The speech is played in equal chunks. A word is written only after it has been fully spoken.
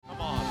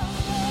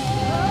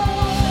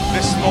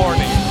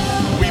morning,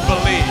 we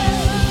believe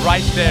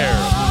right there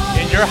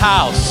in your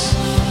house,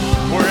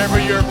 wherever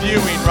you're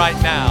viewing right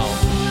now,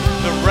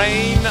 the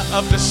rain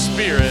of the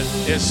Spirit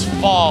is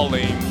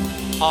falling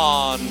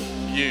on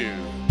you.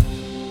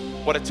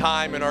 What a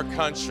time in our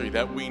country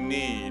that we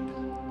need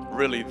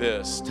really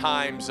this.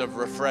 Times of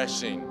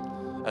refreshing,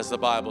 as the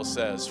Bible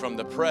says, from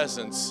the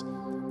presence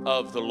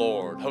of the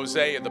Lord.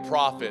 Hosea the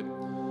prophet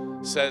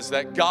says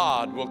that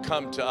God will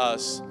come to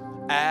us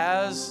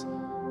as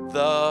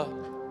the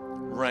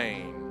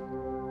rain.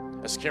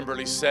 As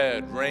Kimberly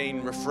said,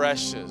 rain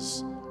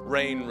refreshes,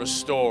 rain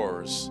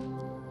restores,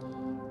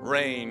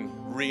 rain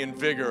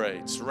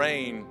reinvigorates,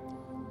 rain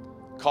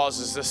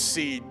causes a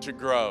seed to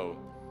grow.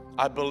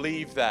 I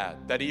believe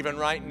that even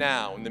right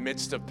now, in the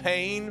midst of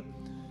pain,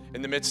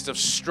 in the midst of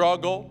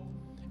struggle,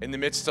 in the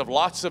midst of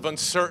lots of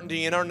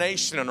uncertainty in our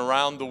nation and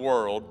around the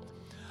world,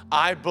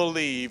 I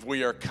believe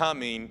we are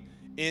coming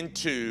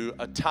into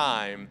a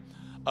time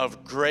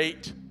of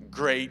great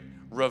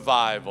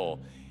revival.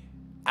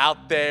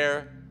 Out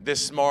there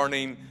this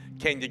morning,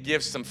 can you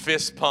give some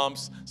fist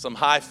pumps, some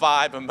high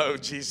five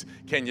emojis?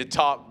 Can you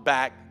talk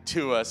back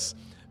to us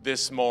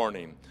this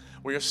morning?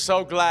 We are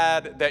so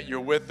glad that you're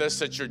with us,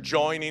 that you're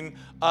joining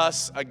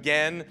us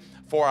again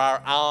for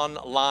our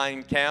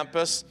online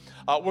campus.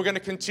 We're going to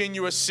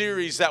continue a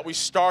series that we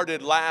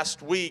started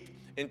last week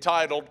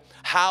entitled,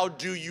 How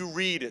Do You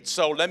Read It?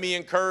 So let me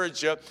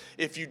encourage you,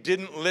 if you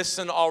didn't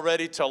listen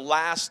already to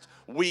last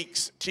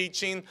week's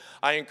teaching,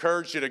 I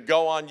encourage you to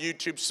go on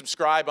YouTube,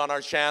 subscribe on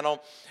our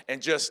channel,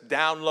 and just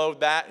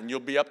download that, and you'll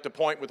be up to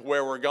point with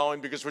where we're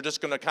going, because we're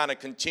just going to kind of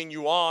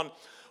continue on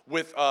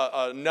with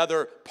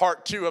another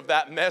part 2 of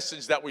that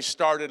message that we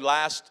started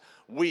last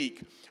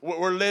week.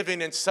 We're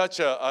living in such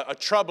a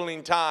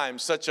troubling time,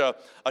 such a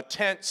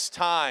tense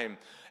time.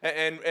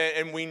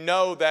 And we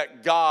know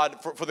that God,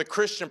 for the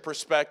Christian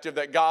perspective,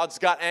 that God's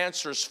got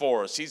answers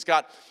for us. He's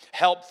got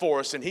help for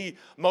us, and He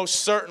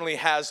most certainly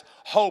has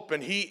hope,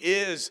 and He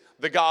is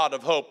the God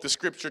of hope, the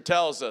Scripture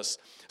tells us.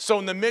 So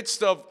in the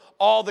midst of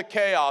all the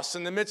chaos,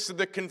 in the midst of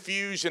the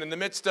confusion, in the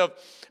midst of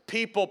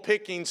people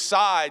picking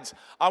sides,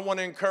 I want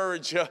to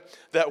encourage you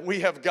that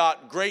we have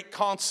got great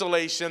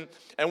consolation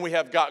and we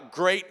have got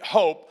great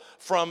hope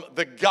from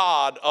the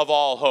God of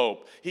all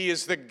hope. He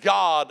is the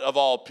God of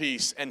all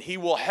peace, and He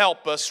will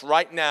help us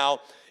right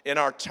now in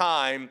our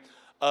time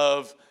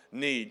of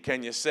need.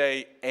 Can you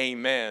say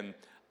amen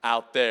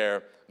out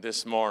there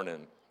this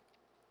morning?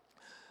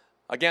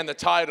 Again, the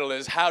title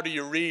is, How Do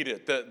You Read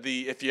It?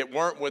 If you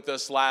weren't with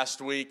us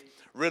last week,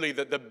 really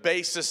the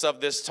basis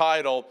of this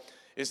title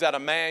is that a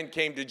man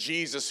came to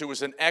Jesus who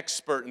was an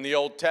expert in the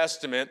Old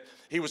Testament.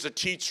 He was a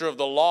teacher of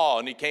the law,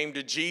 and he came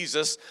to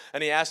Jesus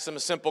and he asked him a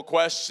simple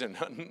question.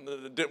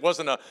 It was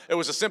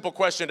a simple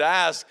question to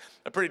ask,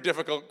 a pretty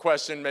difficult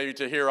question maybe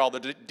to hear all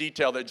the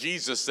detail that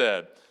Jesus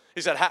said.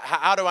 He said,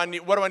 what do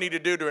I need to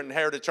do to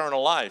inherit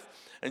eternal life?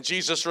 And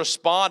Jesus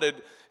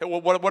responded,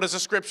 what does the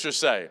Scripture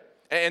say?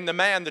 And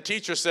the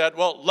teacher said,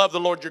 well, love the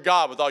Lord your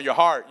God with all your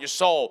heart, your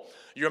soul,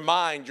 your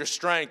mind, your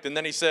strength. And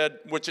then he said,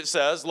 which it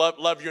says,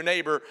 love your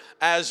neighbor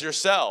as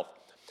yourself.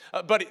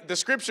 But the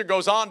Scripture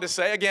goes on to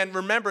say, again,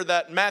 remember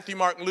that Matthew,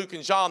 Mark, Luke,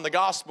 and John, the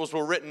Gospels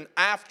were written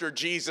after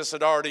Jesus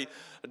had already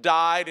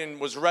died and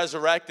was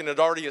resurrected and had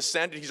already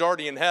ascended. He's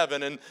already in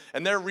heaven.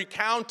 And they're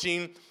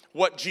recounting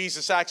what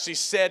Jesus actually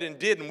said and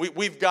did. And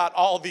we've got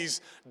all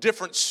these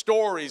different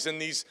stories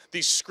and these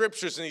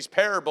scriptures and these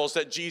parables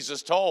that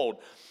Jesus told.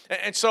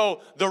 And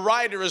so the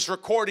writer is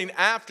recording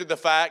after the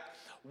fact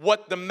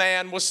what the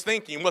man was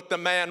thinking, what the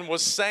man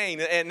was saying.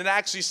 And it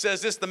actually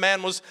says this, the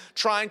man was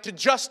trying to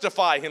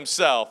justify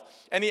himself.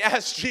 And he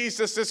asked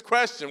Jesus this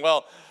question,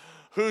 well,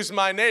 who's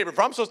my neighbor? If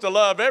I'm supposed to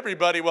love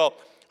everybody, well,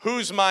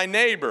 who's my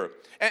neighbor?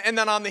 And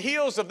then on the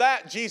heels of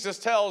that, Jesus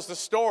tells the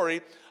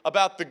story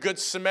about the Good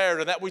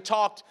Samaritan that we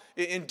talked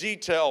in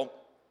detail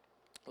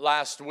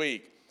last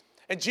week.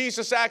 And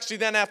Jesus actually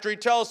then, after he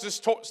tells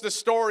this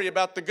story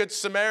about the Good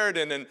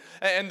Samaritan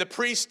and the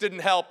priest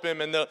didn't help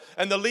him and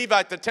the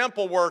Levite, the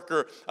temple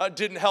worker,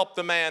 didn't help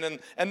the man,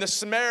 and the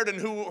Samaritan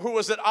who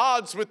was at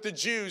odds with the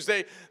Jews,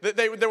 they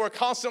were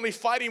constantly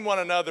fighting one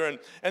another,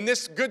 and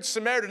this Good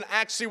Samaritan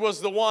actually was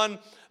the one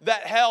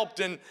that helped.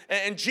 And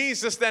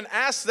Jesus then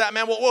asked that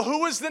man, well,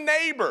 who was the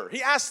neighbor?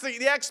 He asked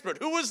the expert,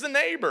 who was the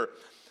neighbor?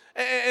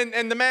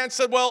 And the man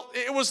said, well,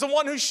 it was the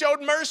one who showed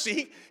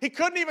mercy. He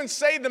couldn't even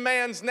say the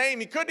man's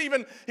name. He couldn't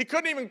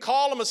even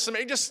call him a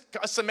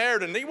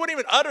Samaritan. He wouldn't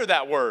even utter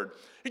that word.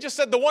 He just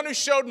said the one who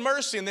showed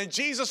mercy. And then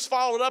Jesus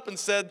followed up and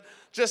said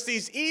just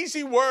these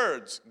easy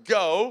words,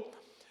 go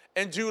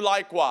and do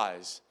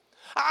likewise.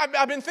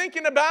 I've been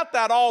thinking about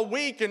that all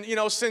week, and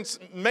since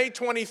May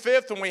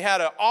 25th, when we had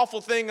an awful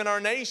thing in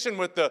our nation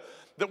with that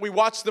we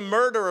watched the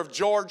murder of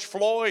George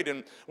Floyd,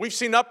 and we've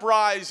seen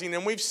uprising,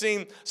 and we've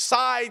seen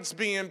sides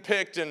being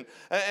picked, and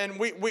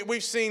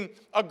we've seen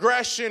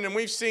aggression, and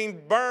we've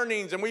seen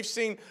burnings, and we've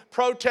seen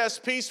protests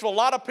peaceful, a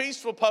lot of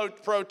peaceful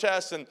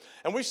protests, and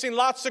we've seen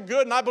lots of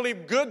good, and I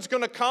believe good's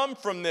going to come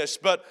from this,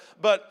 but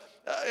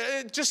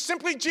just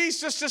simply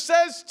Jesus just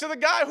says to the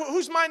guy,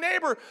 who's my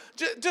neighbor?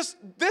 Just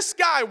this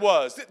guy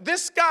was.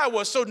 This guy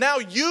was. So now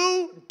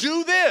you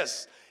do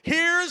this.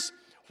 Here's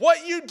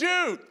what you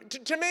do.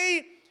 To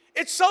me,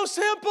 it's so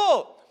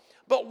simple.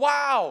 But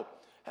wow,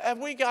 have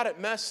we got it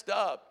messed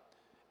up?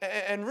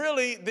 And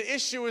really, the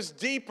issue is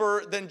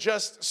deeper than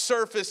just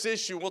surface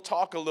issue. We'll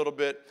talk a little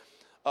bit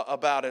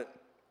about it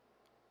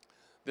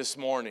this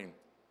morning.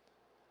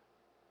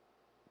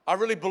 I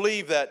really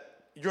believe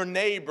that your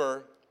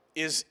neighbor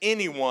is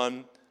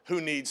anyone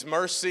who needs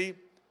mercy,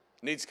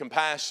 needs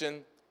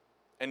compassion,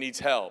 and needs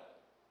help.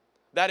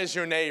 That is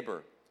your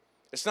neighbor.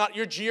 It's not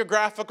your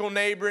geographical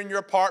neighbor in your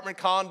apartment,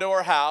 condo,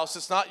 or house.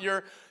 It's not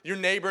your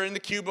neighbor in the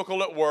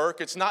cubicle at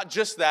work. It's not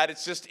just that.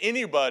 It's just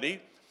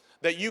anybody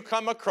that you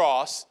come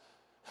across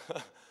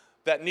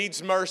that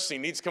needs mercy,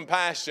 needs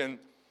compassion,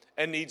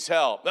 and needs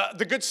help.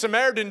 The Good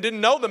Samaritan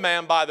didn't know the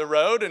man by the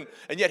road, and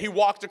yet he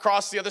walked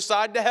across the other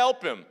side to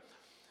help him.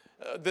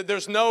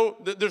 There's no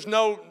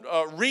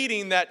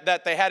reading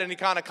that they had any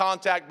kind of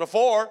contact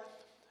before.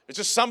 It's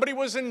just somebody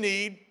was in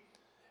need,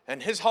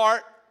 and his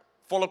heart,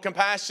 full of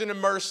compassion and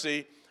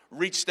mercy,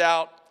 reached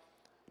out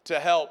to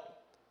help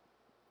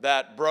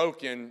that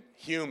broken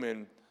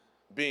human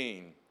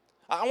being.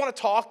 I want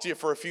to talk to you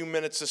for a few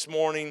minutes this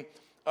morning,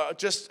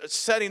 just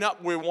setting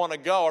up where we want to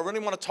go. I really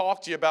want to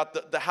talk to you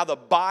about how the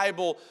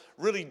Bible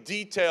really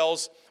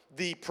details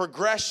the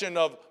progression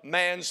of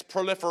man's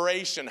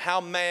proliferation,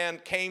 how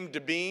man came to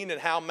being, and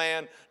how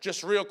man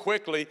just real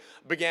quickly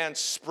began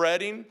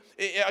spreading.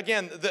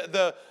 Again,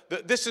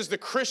 this is the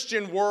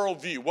Christian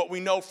worldview. What we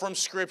know from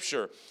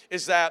Scripture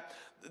is that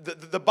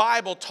the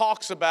Bible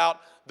talks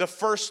about the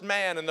first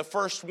man and the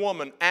first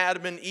woman,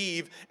 Adam and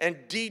Eve, and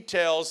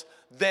details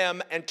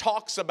them and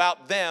talks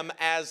about them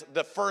as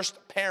the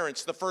first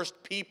parents, the first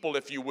people,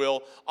 if you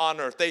will, on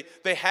earth.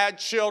 They had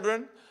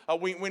children.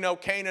 We know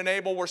Cain and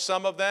Abel were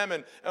some of them,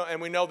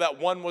 and we know that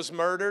one was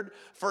murdered.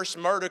 First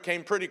murder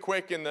came pretty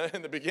quick in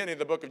the beginning of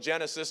the book of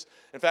Genesis.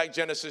 In fact,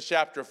 Genesis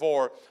chapter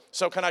 4.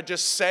 So can I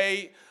just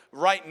say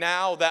right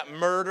now that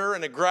murder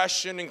and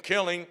aggression and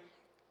killing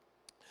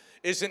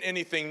isn't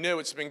anything new.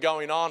 It's been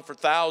going on for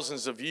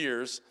thousands of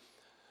years.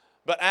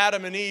 But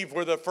Adam and Eve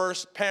were the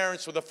first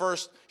parents, were the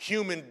first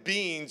human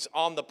beings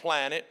on the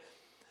planet.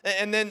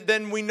 And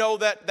then we know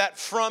that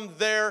from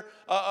their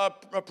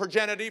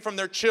progeny, from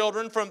their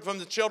children, from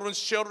the children's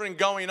children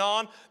going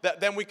on, that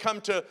then we come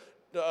to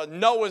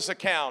Noah's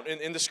account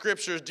in the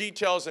Scriptures,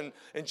 details in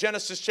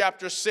Genesis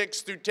chapter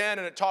 6 through 10,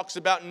 and it talks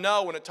about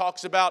Noah, and it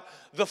talks about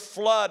the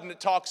flood, and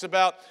it talks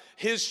about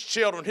his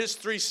children, his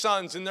 3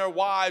 sons and their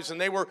wives, and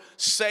they were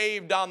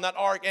saved on that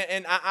ark.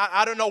 And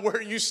I don't know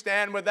where you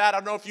stand with that. I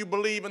don't know if you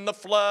believe in the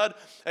flood,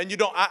 and you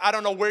don't. I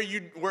don't know where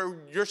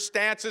your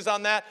stance is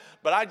on that,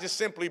 but I just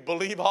simply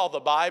believe all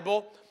the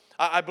Bible.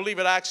 I believe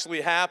it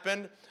actually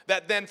happened.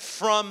 That then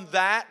from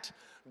that,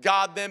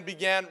 God then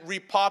began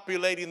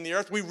repopulating the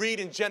earth. We read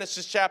in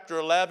Genesis chapter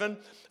 11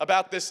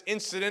 about this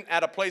incident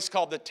at a place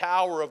called the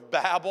Tower of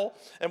Babel.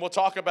 And we'll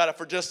talk about it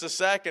for just a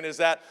second, is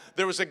that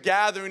there was a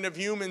gathering of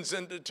humans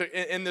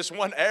in this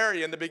one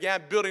area, and they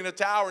began building a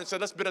tower and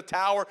said, let's build a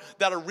tower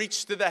that'll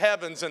reach to the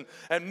heavens and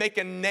make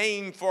a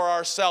name for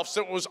ourselves.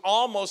 So it was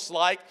almost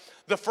like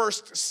the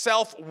first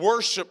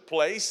self-worship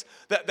place,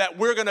 that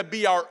we're going to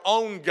be our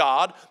own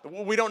God.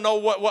 We don't know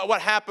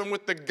what happened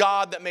with the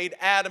God that made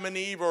Adam and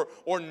Eve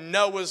or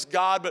Noah's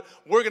God, but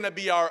we're going to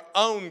be our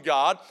own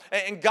God.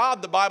 And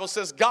God, the Bible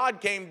says, God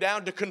came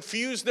down to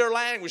confuse their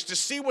language, to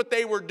see what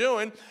they were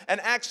doing and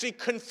actually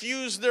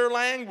confuse their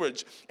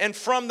language. And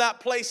from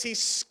that place, he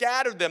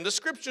scattered them. The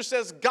Scripture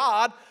says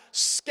God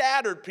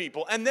scattered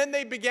people. And then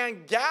they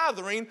began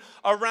gathering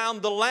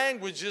around the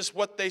languages,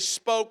 what they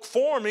spoke,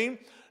 forming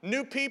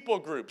new people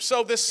groups.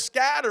 So this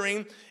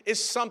scattering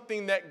is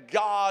something that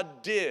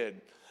God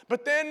did.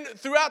 But then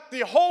throughout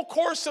the whole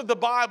course of the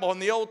Bible in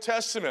the Old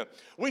Testament,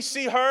 we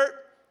see hurt,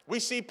 we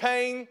see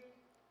pain,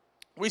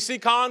 we see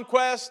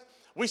conquest,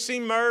 we see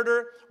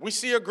murder, we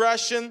see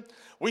aggression,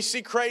 we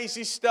see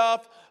crazy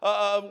stuff,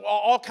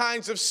 all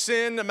kinds of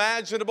sin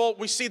imaginable.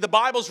 We see the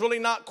Bible's really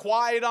not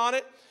quiet on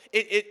it.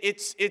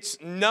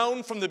 It's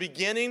known from the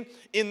beginning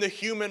in the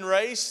human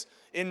race.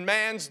 In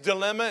man's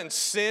dilemma, and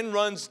sin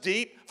runs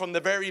deep from the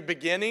very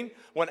beginning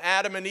when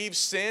Adam and Eve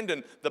sinned,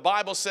 and the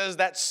Bible says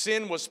that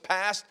sin was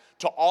passed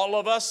to all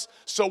of us.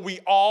 So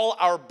we all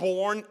are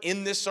born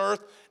in this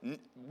earth.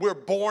 We're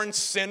born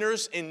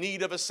sinners in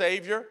need of a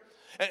Savior.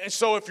 And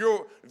so if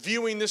you're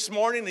viewing this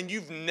morning and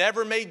you've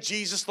never made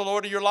Jesus the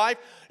Lord of your life,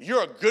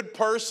 you're a good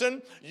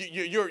person.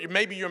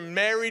 Maybe you're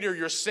married or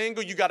you're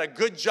single. You got a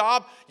good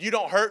job. You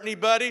don't hurt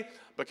anybody.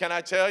 But can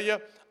I tell you,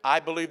 I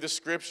believe the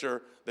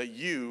Scripture that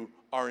you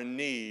are in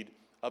need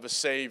of a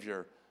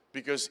Savior,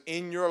 because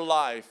in your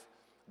life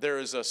there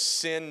is a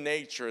sin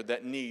nature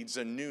that needs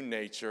a new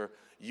nature.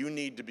 You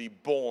need to be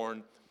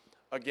born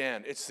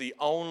again. It's the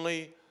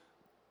only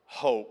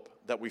hope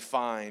that we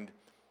find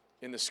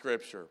in the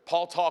Scripture.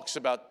 Paul talks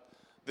about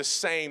the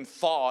same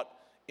thought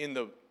in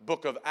the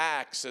book of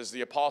Acts as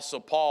the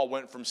Apostle Paul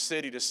went from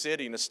city to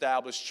city and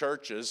established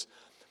churches.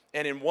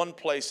 And in one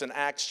place in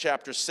Acts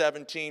chapter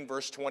 17,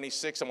 verse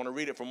 26, I want to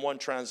read it from one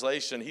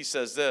translation. He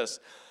says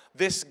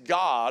this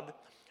God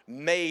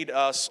made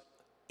us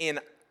in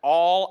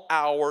all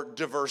our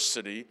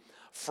diversity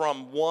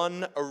from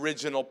one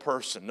original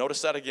person.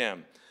 Notice that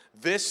again.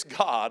 This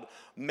God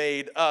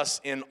made us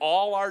in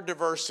all our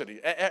diversity.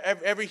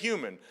 Every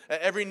human,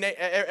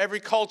 every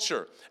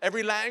culture,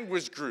 every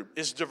language group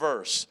is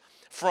diverse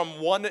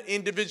from one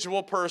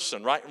individual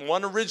person, right?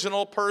 One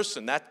original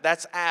person.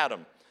 That's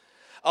Adam.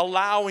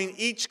 Allowing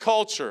each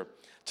culture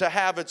to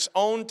have its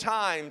own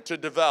time to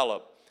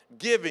develop,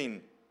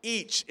 giving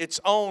each its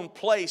own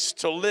place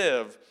to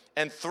live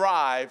and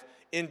thrive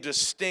in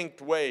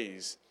distinct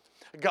ways.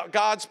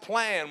 God's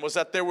plan was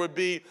that there would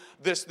be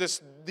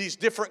these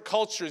different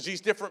cultures,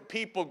 these different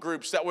people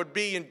groups that would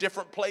be in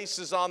different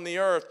places on the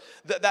earth.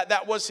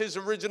 That was his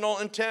original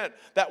intent.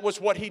 That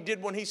was what he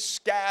did when he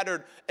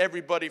scattered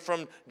everybody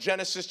from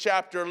Genesis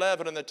chapter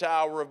 11 and the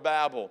Tower of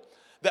Babel.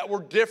 That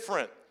we're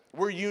different,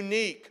 we're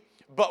unique,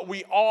 but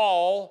we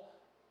all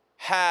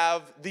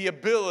have the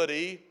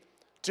ability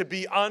to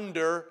be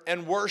under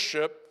and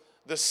worship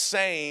the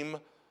same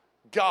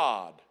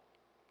God.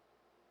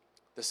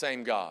 The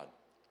same God.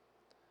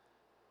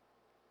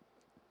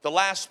 The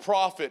last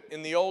prophet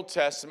in the Old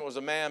Testament was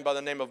a man by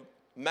the name of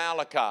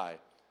Malachi.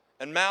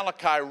 And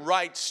Malachi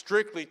writes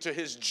strictly to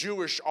his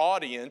Jewish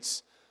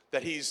audience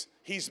that he's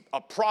a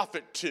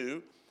prophet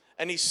to.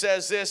 And he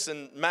says this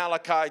in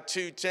Malachi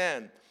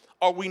 2:10.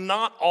 Are we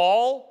not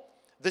all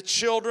the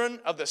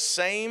children of the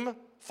same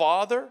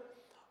Father?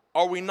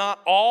 Are we not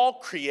all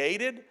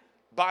created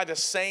by the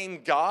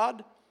same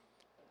God?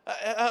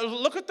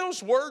 Look at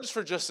those words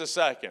for just a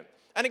second.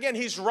 And again,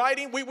 he's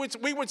writing, we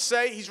would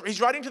say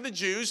he's writing to the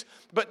Jews,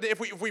 but if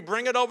we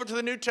bring it over to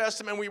the New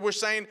Testament, we were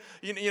saying,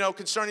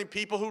 concerning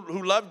people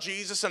who love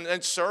Jesus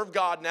and serve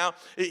God now,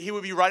 he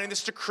would be writing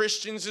this to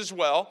Christians as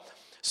well,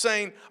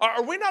 saying,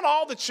 are we not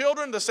all the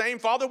children of the same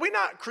Father? Are we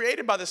not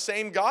created by the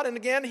same God? And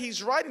again,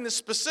 he's writing this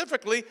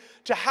specifically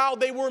to how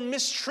they were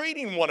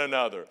mistreating one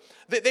another.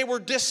 They were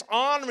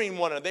dishonoring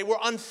one another. They were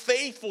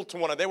unfaithful to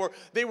one another.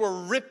 They were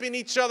ripping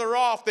each other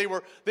off. They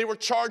were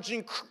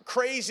charging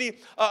crazy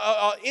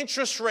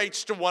interest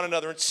rates to one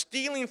another and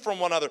stealing from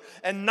one another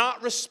and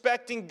not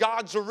respecting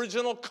God's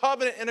original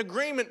covenant and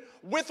agreement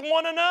with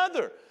one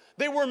another.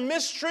 They were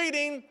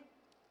mistreating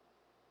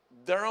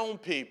their own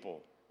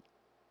people.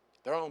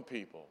 Their own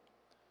people.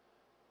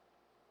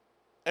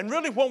 And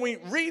really, when we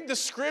read the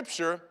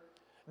scripture,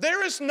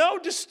 there is no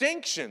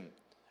distinction.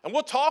 And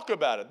we'll talk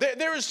about it.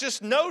 There is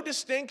just no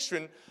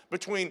distinction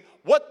between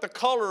what the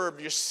color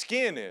of your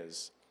skin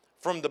is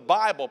from the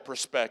Bible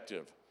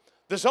perspective.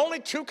 There's only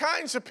two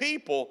kinds of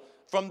people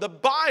from the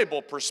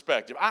Bible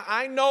perspective.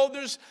 I know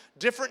there's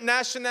different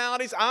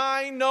nationalities.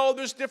 I know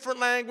there's different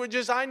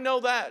languages. I know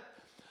that.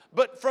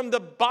 But from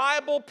the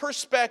Bible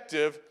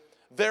perspective,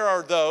 there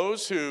are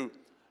those who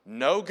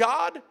know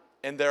God,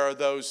 and there are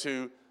those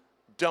who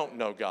don't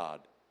know God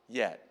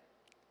yet.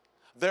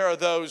 There are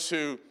those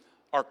who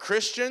are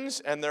Christians,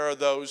 and there are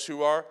those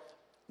who are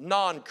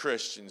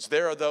non-Christians.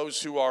 There are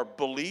those who are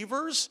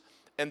believers,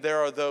 and there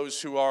are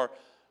those who are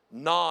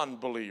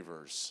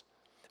non-believers.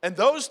 And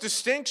those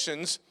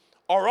distinctions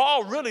are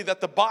all really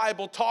that the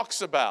Bible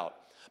talks about.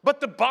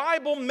 But the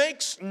Bible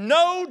makes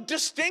no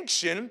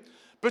distinction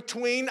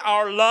between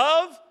our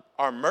love,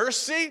 our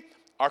mercy,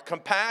 our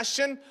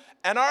compassion,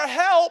 and our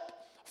help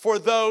for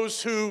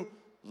those who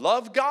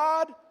love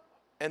God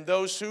and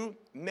those who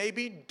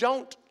maybe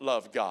don't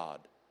love God.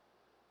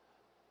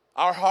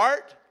 Our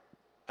heart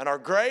and our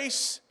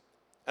grace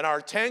and our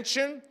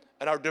attention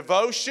and our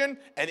devotion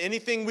and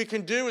anything we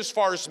can do as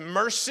far as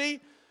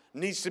mercy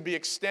needs to be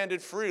extended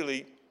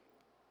freely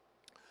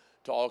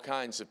to all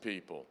kinds of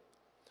people.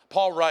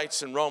 Paul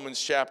writes in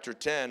Romans chapter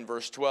 10,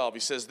 verse 12, he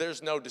says,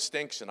 there's no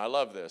distinction. I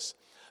love this.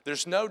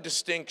 There's no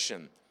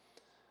distinction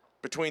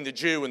between the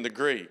Jew and the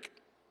Greek.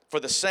 For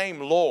the same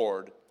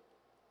Lord,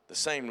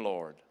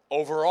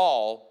 over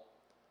all,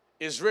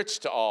 is rich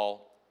to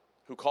all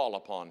who call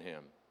upon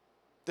him.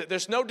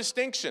 There's no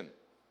distinction.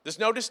 There's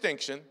no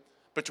distinction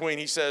between,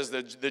 he says,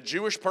 the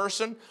Jewish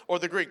person or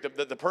the Greek,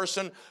 the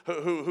person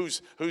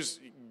who's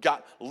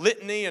got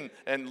litany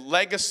and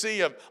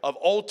legacy of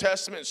Old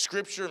Testament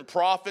scripture and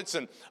prophets,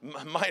 and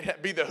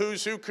might be the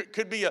who's who,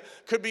 could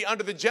be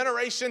under the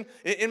generation.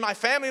 In my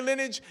family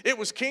lineage, it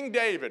was King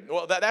David.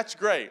 Well, that's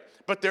great.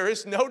 But there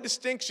is no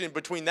distinction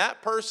between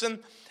that person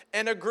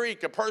and a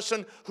Greek, a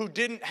person who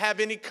didn't have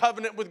any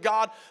covenant with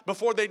God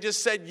before they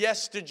just said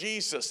yes to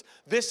Jesus.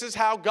 This is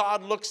how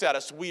God looks at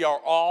us. We are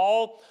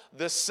all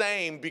the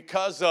same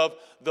because of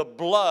the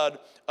blood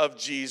of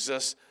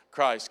Jesus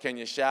Christ. Can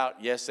you shout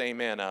yes,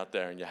 amen out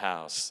there in your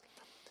house?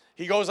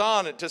 He goes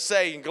on to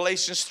say in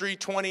Galatians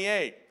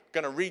 3:28, I'm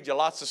going to read you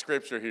lots of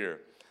scripture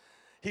here.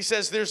 He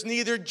says, there's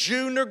neither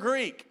Jew nor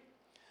Greek.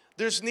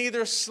 There's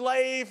neither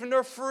slave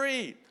nor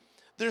free.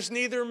 There's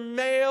neither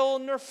male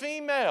nor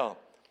female.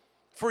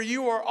 For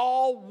you are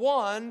all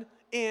one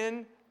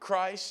in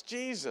Christ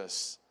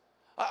Jesus.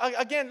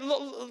 Again,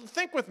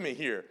 think with me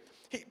here.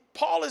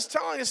 Paul is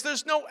telling us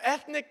there's no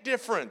ethnic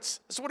difference.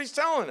 That's what he's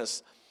telling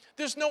us.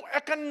 There's no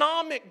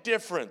economic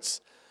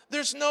difference.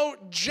 There's no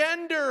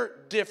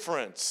gender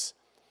difference.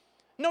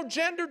 No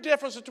gender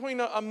difference between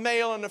a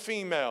male and a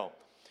female.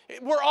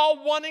 We're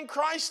all one in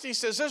Christ, he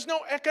says. There's no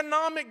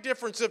economic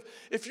difference.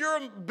 If you're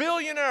a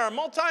billionaire, a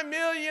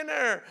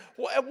multimillionaire,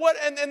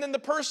 and then the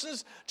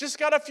person's just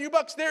got a few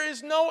bucks, there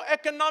is no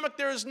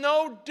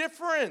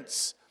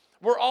difference.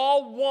 We're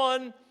all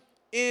one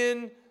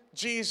in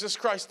Jesus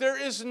Christ.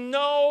 There is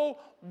no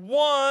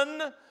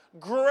one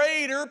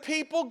greater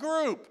people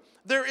group.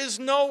 There is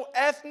no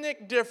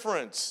ethnic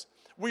difference.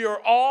 We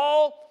are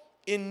all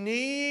in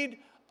need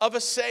of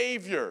a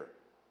Savior.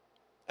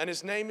 And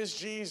his name is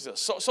Jesus.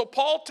 So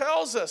Paul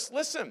tells us,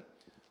 listen,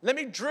 let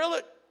me drill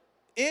it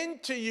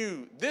into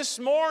you this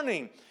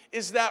morning,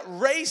 is that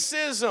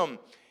racism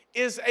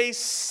is a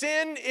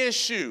sin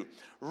issue.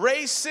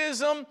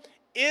 Racism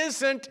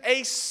isn't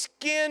a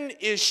skin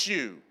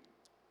issue.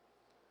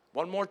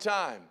 One more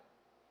time.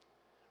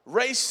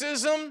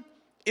 Racism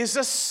is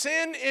a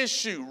sin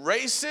issue.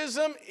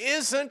 Racism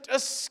isn't a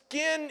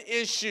skin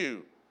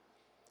issue.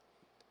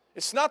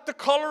 It's not the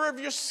color of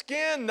your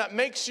skin that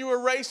makes you a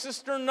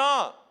racist or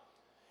not.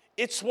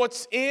 It's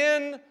what's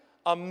in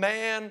a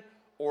man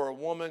or a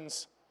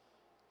woman's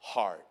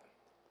heart.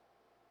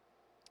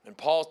 And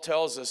Paul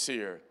tells us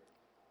here,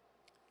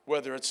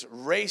 whether it's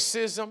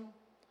racism,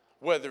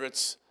 whether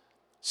it's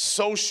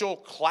social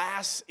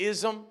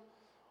classism,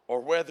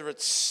 or whether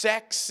it's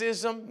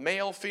sexism,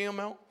 male,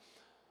 female,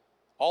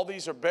 all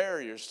these are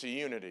barriers to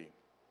unity.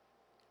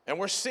 And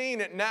we're seeing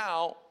it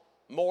now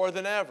more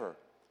than ever.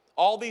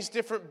 All these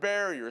different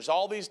barriers,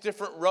 all these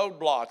different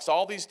roadblocks,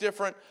 all these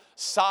different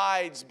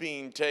sides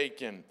being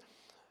taken.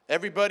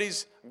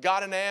 Everybody's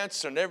got an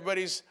answer, and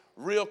everybody's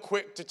real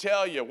quick to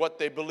tell you what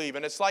they believe.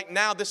 And it's like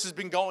now this has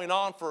been going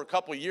on for a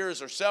couple of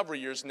years or several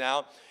years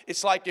now.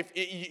 It's like if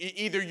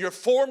either you're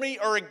for me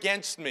or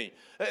against me.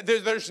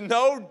 There's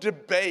no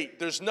debate.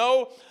 There's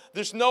no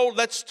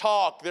let's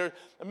talk.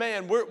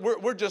 Man,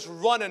 we're just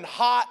running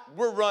hot.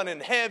 We're running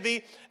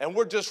heavy, and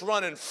we're just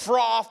running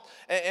froth,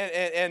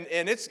 and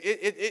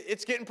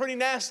it's getting pretty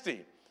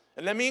nasty.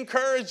 And let me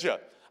encourage you.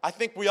 I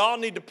think we all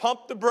need to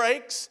pump the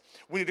brakes.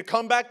 We need to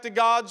come back to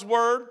God's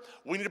word.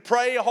 We need to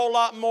pray a whole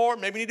lot more.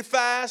 Maybe we need to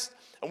fast.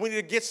 And we need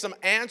to get some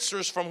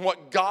answers from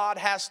what God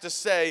has to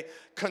say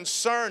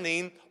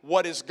concerning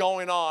what is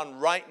going on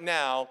right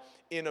now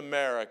in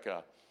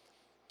America.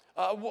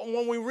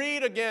 When we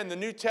read again the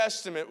New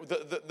Testament,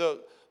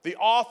 the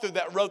author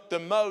that wrote the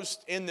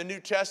most in the New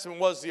Testament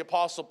was the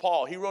Apostle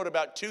Paul. He wrote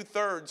about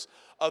 2/3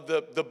 of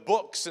the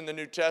books in the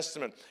New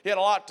Testament. He had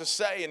a lot to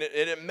say, and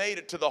it made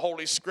it to the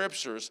Holy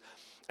Scriptures.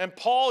 And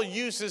Paul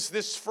uses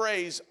this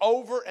phrase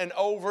over and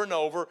over and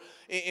over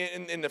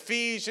in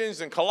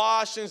Ephesians and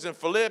Colossians and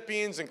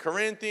Philippians and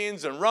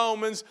Corinthians and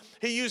Romans.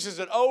 He uses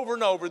it over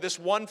and over, this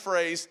one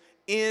phrase,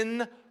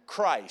 in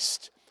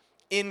Christ,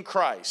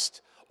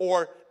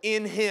 or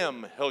in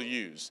him he'll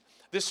use.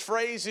 This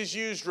phrase is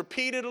used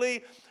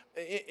repeatedly.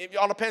 It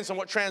all depends on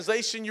what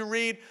translation you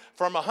read,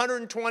 from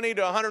 120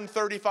 to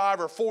 135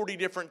 or 40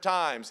 different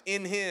times.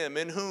 In him,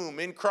 in whom,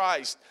 in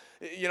Christ.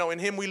 In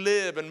him we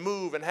live and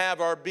move and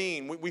have our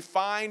being. We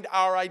find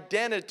our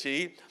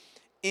identity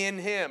in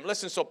him.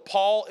 Listen, so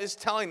Paul is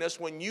telling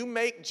us when you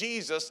make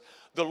Jesus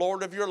the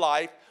Lord of your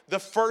life, the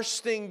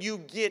first thing you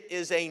get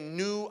is a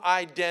new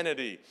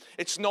identity.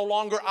 It's no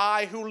longer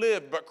I who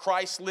live, but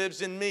Christ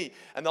lives in me.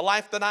 And the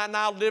life that I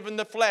now live in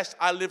the flesh,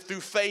 I live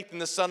through faith in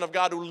the Son of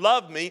God who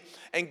loved me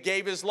and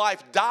gave his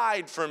life,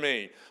 died for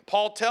me.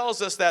 Paul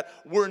tells us that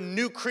we're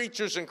new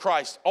creatures in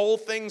Christ.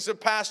 Old things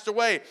have passed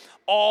away.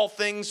 All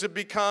things have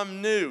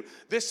become new.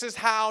 This is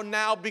how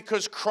now,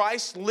 because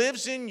Christ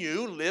lives in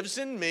you, lives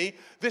in me,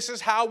 this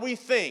is how we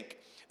think.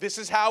 This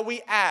is how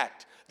we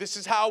act. This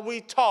is how we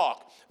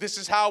talk. This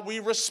is how we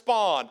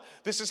respond.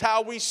 This is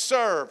how we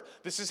serve.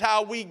 This is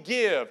how we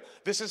give.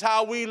 This is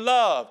how we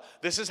love.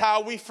 This is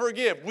how we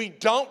forgive. We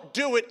don't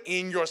do it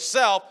in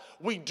yourself.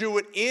 We do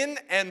it in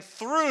and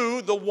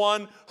through the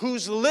one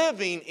who's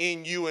living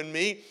in you and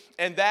me,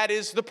 and that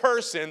is the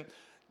person,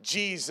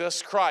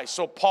 Jesus Christ.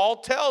 So Paul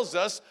tells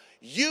us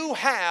you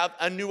have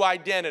a new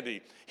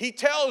identity. He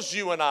tells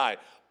you and I,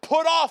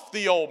 put off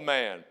the old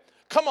man.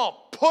 Come on,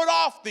 put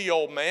off the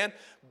old man.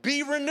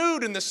 Be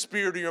renewed in the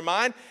spirit of your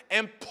mind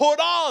and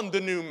put on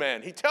the new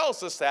man. He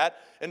tells us that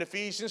in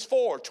Ephesians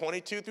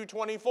 4:22 through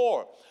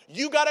 24.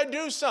 You got to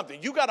do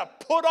something. You got to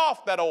put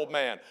off that old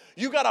man.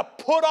 You got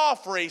to put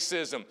off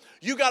racism.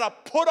 You got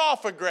to put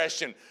off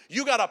aggression.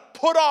 You got to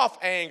put off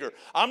anger.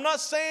 I'm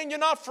not saying you're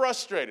not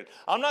frustrated.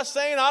 I'm not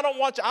saying I don't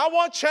want you. I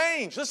want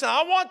change. Listen,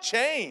 I want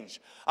change.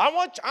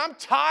 I'm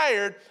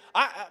tired.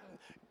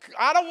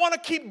 I don't want to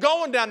keep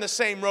going down the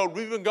same road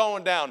we've been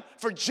going down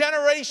for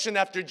generation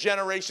after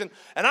generation.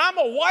 And I'm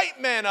a white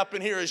man up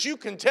in here, as you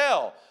can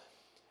tell.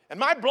 And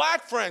my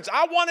black friends,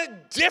 I want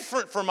it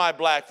different for my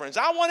black friends.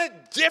 I want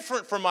it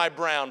different for my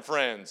brown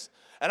friends.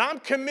 And I'm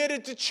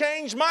committed to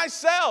change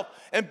myself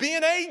and be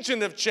an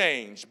agent of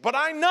change. But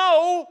I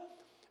know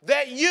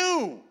that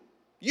you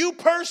You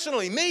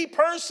personally, me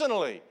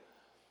personally,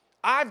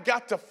 I've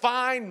got to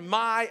find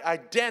my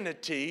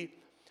identity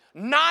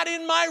not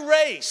in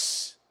my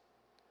race.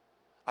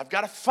 I've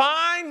got to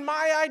find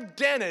my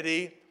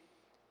identity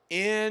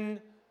in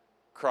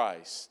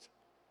Christ.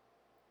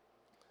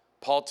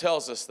 Paul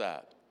tells us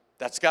that.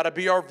 That's got to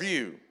be our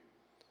view.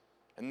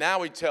 And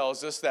now he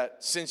tells us that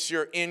since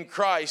you're in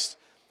Christ,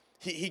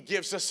 he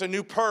gives us a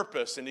new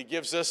purpose and he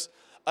gives us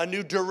a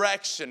new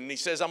direction. And he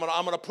says, I'm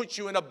gonna put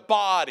you in a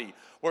body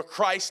where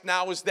Christ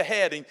now is the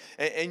head,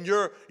 and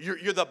you're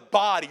the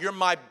body. You're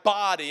my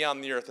body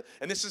on the earth.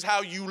 And this is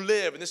how you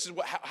live, and this is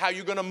how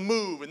you're gonna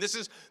move, and this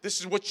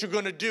is what you're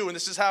gonna do, and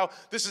this is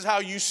how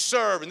you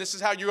serve, and this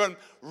is how you're gonna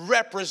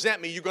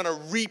represent me. You're gonna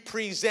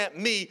represent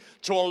me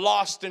to a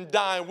lost and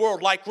dying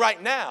world, like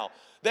right now,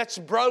 that's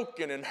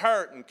broken and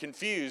hurt and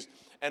confused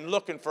and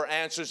looking for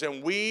answers.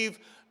 And we've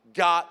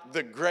got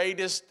the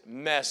greatest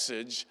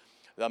message,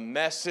 the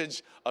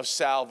message of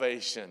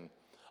salvation,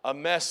 a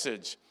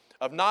message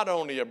of not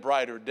only a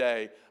brighter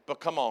day, but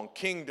come on,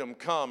 kingdom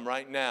come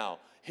right now.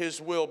 His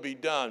will be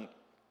done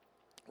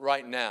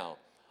right now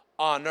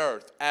on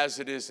earth as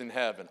it is in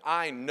heaven.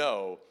 I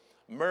know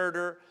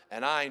murder,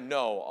 and I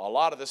know a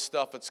lot of the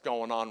stuff that's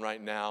going on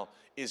right now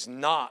is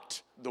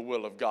not the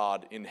will of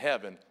God in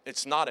heaven.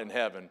 It's not in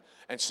heaven,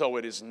 and so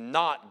it is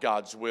not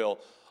God's will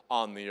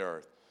on the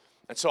earth.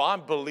 And so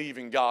I'm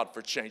believing God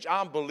for change.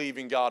 I'm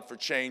believing God for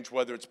change,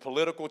 whether it's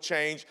political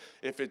change,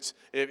 if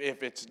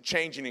it's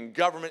changing in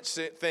government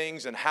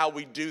things and how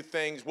we do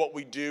things, what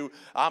we do.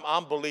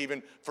 I'm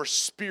believing for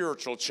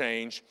spiritual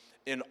change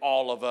in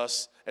all of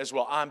us as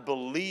well. I'm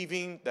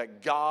believing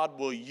that God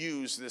will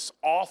use this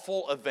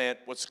awful event,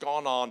 what's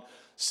gone on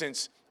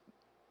since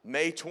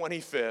May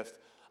 25th.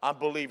 I'm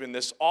believing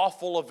this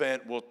awful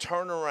event will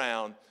turn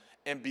around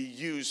and be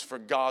used for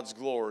God's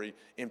glory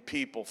in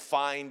people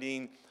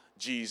finding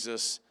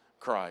Jesus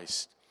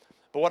Christ.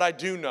 But what I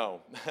do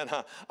know, and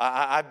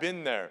I've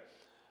been there,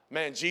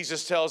 man,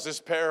 Jesus tells this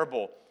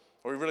parable,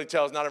 or he really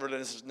tells not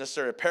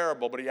necessarily a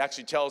parable, but he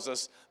actually tells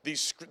us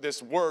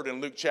this word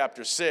in Luke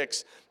chapter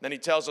 6. Then he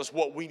tells us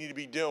what we need to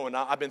be doing.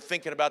 I've been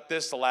thinking about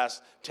this the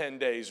last 10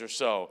 days or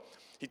so.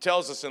 He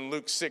tells us in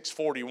Luke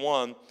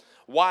 6:41,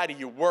 why do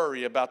you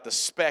worry about the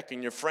speck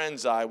in your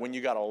friend's eye when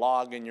you got a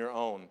log in your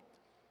own?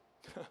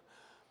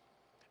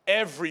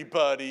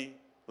 Everybody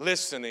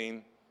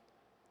listening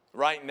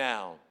right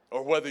now,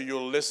 or whether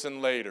you'll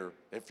listen later,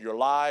 if you're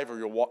live or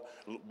you're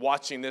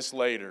watching this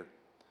later,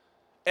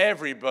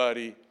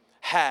 everybody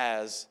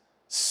has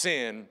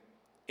sin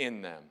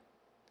in them.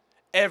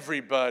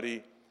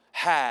 Everybody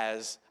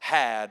has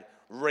had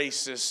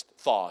racist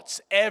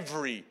thoughts.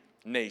 Every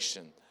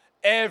nation,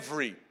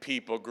 every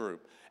people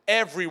group,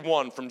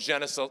 everyone from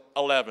Genesis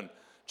 11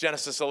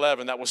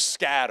 that was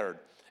scattered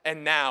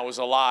and now is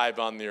alive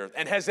on the earth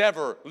and has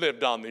ever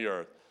lived on the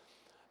earth.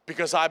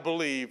 Because I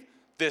believe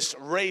this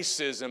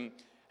racism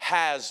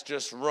has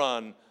just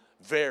run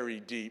very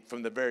deep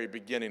from the very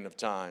beginning of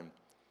time.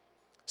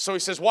 So he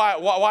says, why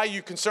are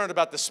you concerned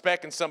about the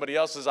speck in somebody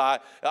else's eye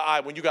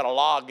when you got a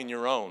log in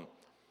your own?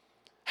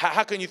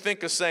 How can you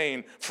think of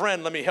saying,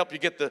 friend, let me help you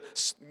get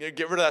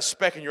rid of that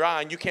speck in your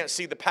eye, and you can't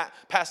see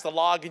past the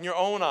log in your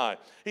own eye?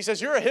 He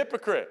says, you're a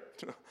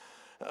hypocrite.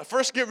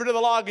 First get rid of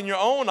the log in your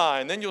own eye,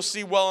 and then you'll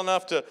see well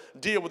enough to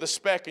deal with the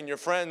speck in your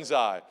friend's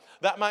eye.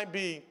 That might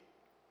be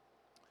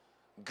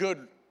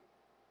good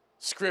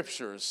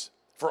scriptures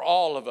for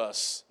all of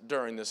us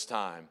during this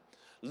time.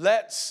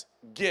 Let's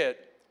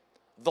get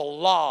the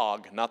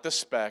log, not the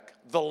speck,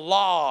 the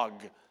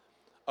log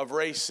of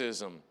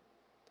racism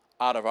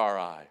out of our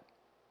eye,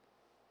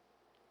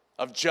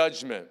 of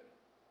judgment,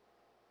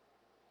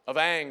 of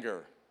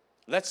anger.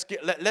 Let's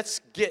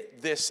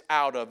get this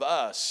out of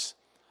us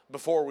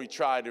before we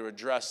try to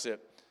address it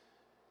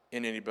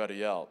in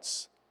anybody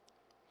else.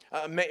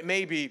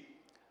 Maybe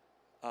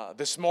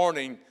this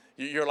morning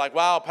you're like,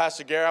 wow,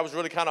 Pastor Gary, I was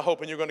really kind of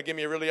hoping you were going to give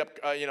me a really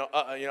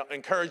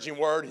encouraging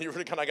word. You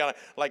really kind of got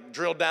to like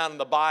drill down in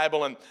the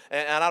Bible, and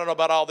I don't know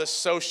about all this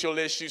social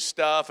issue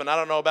stuff, and I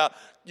don't know about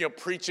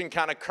preaching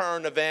kind of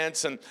current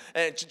events, and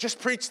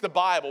just preach the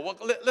Bible. Well,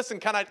 listen,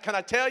 can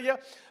I tell you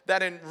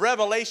that in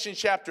Revelation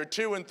chapter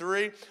 2 and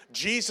 3,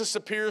 Jesus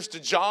appears to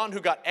John, who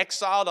got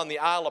exiled on the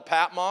Isle of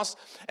Patmos,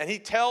 and he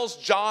tells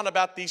John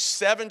about these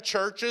 7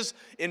 churches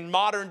in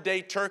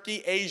modern-day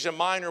Turkey. Asia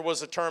Minor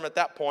was a term at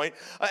that point.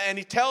 And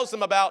he tells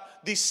them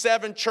about these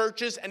 7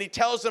 churches, and he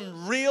tells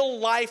them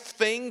real-life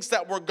things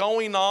that were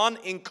going on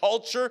in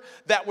culture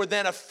that were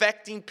then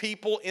affecting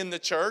people in the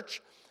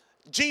church.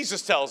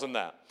 Jesus tells them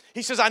that.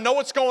 He says, I know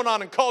what's going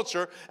on in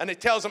culture, and he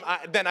tells them,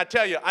 then I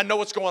tell you, I know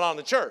what's going on in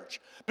the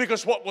church.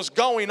 Because what was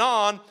going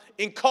on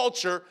in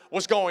culture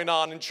was going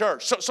on in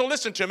church. So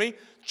listen to me.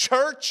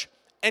 Church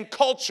and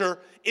culture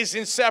is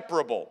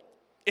inseparable.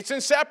 It's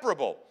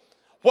inseparable.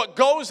 What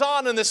goes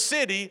on in the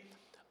city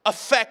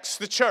affects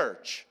the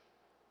church.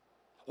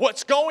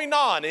 What's going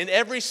on in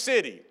every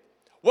city,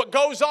 what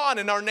goes on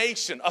in our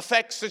nation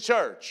affects the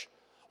church.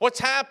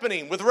 What's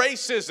happening with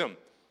racism,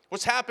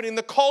 what's happening in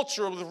the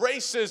culture with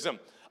racism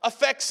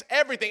affects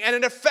everything, and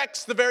it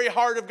affects the very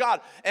heart of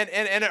God, and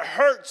it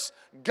hurts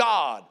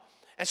God.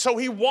 And so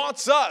he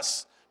wants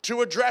us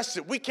to address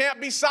it. We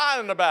can't be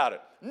silent about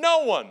it.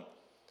 No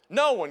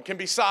one can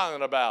be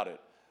silent about it.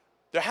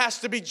 There has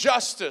to be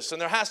justice,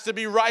 and there has to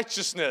be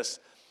righteousness,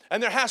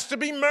 and there has to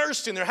be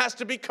mercy, and there has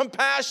to be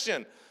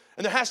compassion,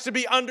 and there has to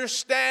be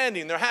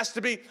understanding. There has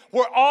to be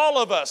where all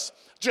of us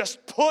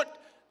just put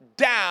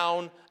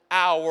down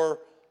our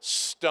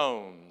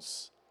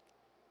stones.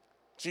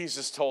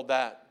 Jesus told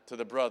that to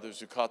the brothers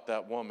who caught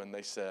that woman,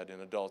 they said, in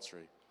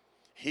adultery.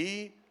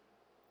 He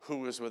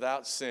who is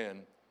without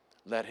sin,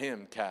 let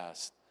him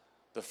cast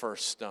the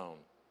first stone.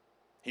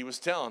 He was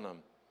telling them,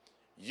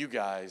 you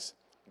guys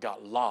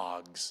got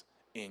logs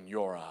in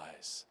your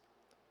eyes,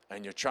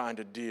 and you're trying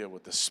to deal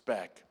with the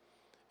speck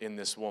in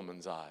this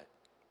woman's eye.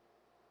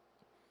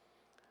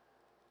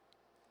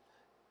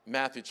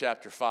 Matthew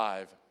chapter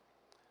 5,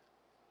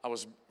 I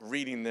was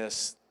reading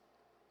this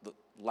the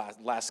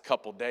last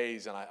couple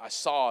days, and I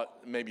saw it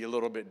maybe a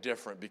little bit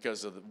different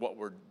because of what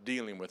we're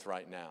dealing with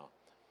right now.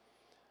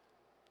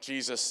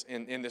 Jesus,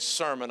 in this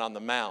Sermon on the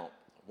Mount,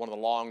 one of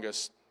the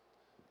longest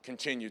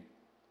continued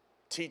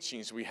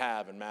teachings we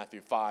have in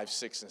Matthew 5,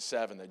 6, and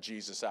 7 that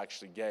Jesus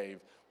actually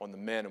gave when the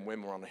men and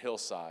women were on the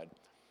hillside.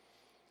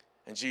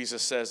 And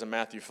Jesus says in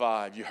Matthew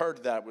 5, you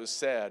heard that it was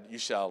said, you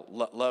shall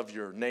love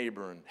your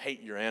neighbor and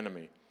hate your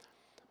enemy.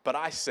 But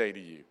I say to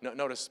you,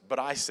 notice, but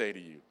I say to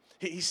you.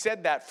 He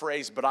said that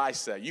phrase, but I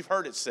say. You've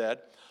heard it said,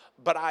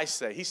 but I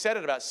say. He said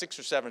it about 6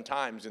 or 7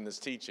 times in this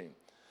teaching.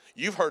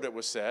 You've heard it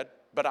was said,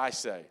 but I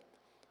say,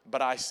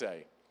 but I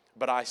say,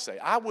 but I say.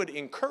 I would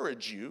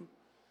encourage you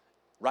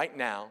right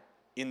now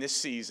in this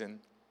season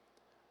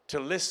to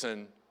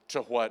listen to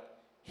what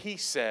he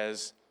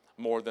says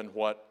more than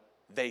what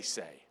they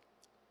say.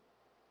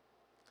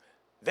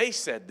 They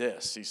said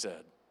this, he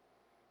said.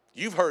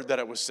 You've heard that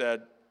it was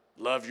said,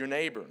 love your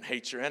neighbor and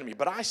hate your enemy.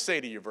 But I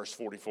say to you, verse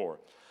 44,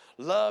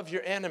 love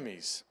your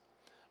enemies.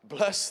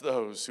 Bless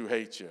those who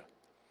hate you.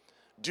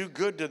 Do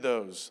good to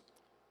those.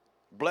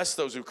 Bless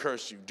those who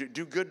curse you.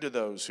 Do good to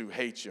those who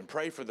hate you. And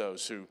pray for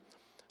those who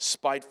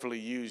spitefully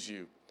use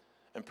you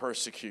and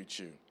persecute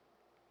you.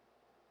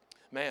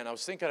 Man, I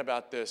was thinking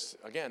about this,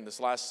 again, this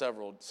last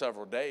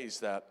several days,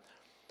 that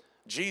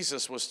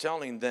Jesus was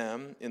telling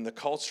them, in the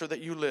culture that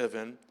you live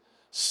in,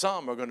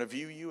 some are going to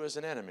view you as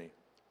an enemy.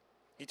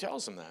 He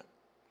tells them that.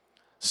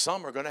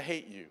 Some are going to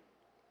hate you.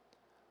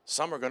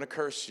 Some are going to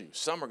curse you.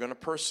 Some are going to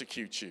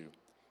persecute you.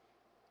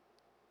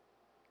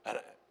 And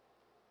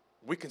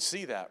we can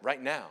see that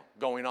right now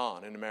going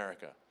on in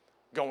America,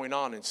 going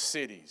on in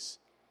cities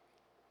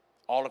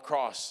all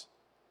across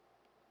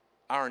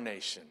our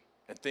nation.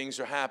 And things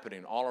are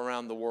happening all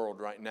around the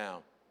world right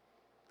now.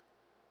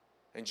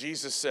 And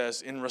Jesus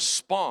says, in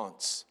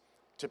response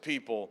to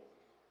people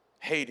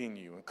hating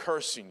you and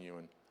cursing you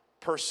and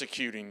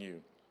persecuting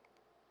you.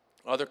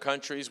 Other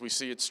countries, we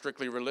see it's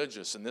strictly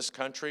religious. In this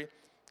country,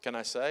 can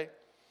I say,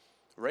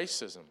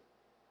 racism.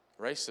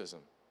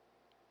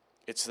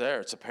 It's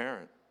there, it's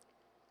apparent.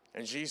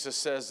 And Jesus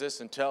says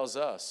this and tells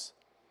us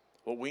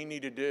what we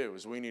need to do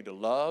is we need to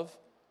love,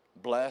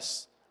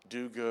 bless,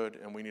 do good,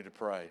 and we need to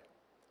pray.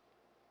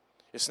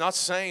 It's not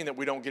saying that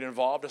we don't get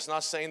involved. It's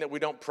not saying that we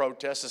don't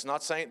protest. It's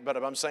not saying, but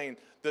I'm saying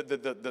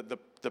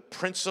the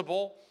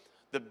principle,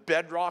 the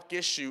bedrock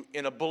issue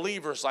in a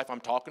believer's life,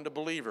 I'm talking to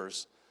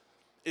believers,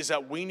 is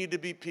that we need to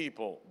be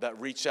people that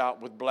reach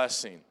out with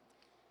blessing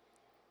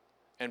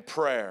and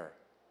prayer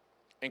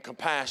and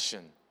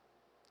compassion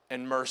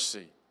and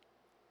mercy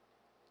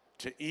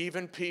to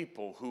even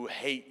people who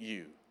hate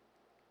you.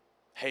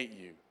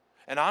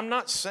 And I'm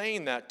not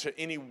saying that to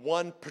any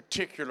one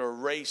particular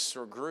race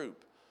or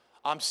group.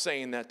 I'm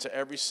saying that to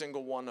every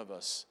single one of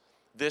us.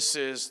 This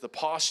is the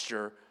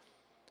posture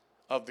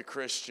of the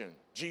Christian.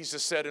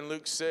 Jesus said in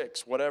Luke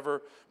 6,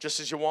 whatever, just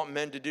as you want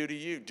men to do to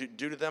you,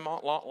 do to them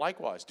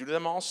likewise. Do to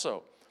them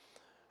also.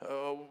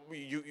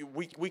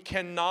 We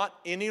cannot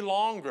any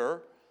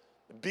longer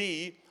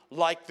be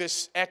like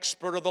this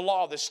expert of the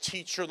law, this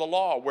teacher of the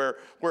law,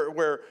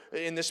 where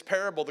in this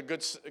parable, the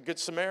Good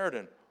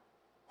Samaritan,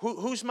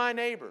 who's my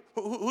neighbor?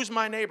 Who's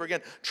my neighbor?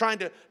 Again, trying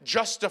to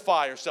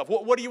justify yourself.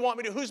 What do you want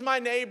me to do? Who's my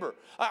neighbor?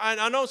 I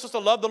know I'm supposed to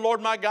love the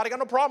Lord my God. I got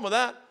no problem with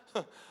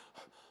that.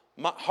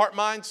 My heart,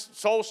 mind,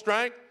 soul,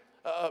 strength.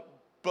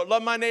 But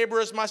love my neighbor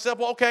as myself.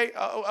 Well, okay.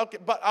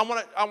 But I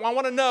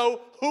want to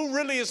know who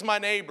really is my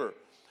neighbor.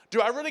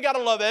 Do I really got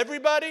to love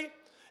everybody?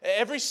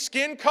 Every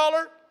skin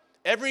color?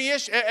 Every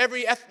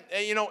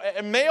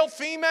male,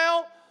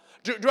 female?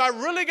 Do I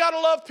really got to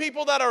love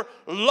people that are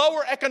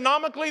lower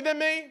economically than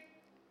me?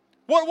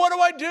 What do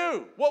I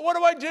do? What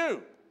do I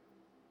do?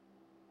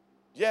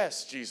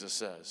 Yes, Jesus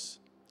says.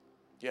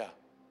 Yeah,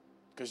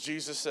 because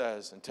Jesus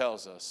says and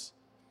tells us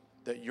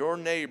that your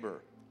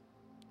neighbor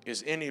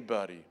is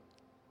anybody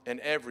and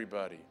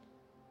everybody.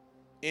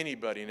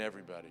 Anybody and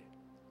everybody.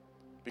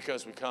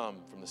 Because we come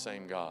from the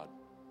same God.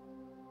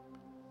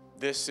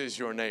 This is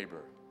your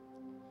neighbor.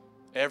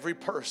 Every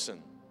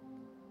person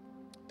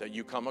that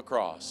you come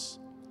across,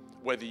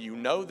 whether you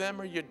know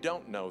them or you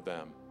don't know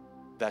them,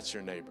 that's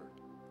your neighbor.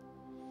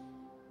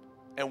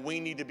 And we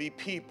need to be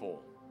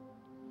people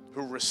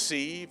who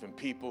receive and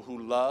people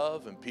who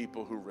love and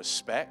people who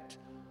respect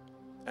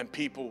and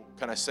people,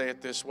 can I say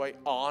it this way,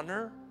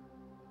 honor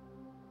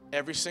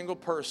every single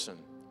person,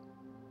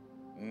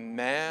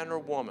 man or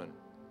woman,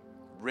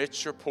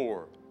 rich or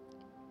poor,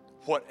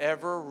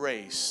 whatever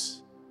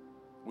race,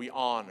 we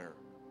honor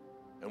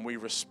and we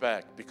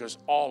respect, because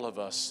all of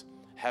us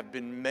have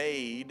been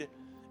made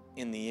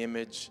in the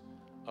image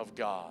of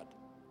God.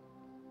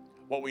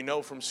 What we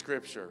know from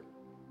Scripture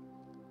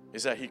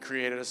is that He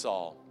created us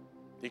all.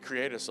 He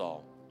created us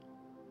all.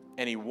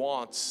 And He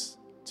wants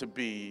to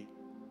be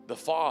the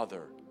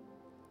Father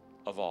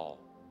of all.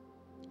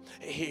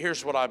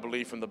 Here's what I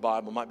believe from the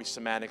Bible. It might be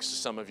semantics to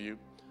some of you,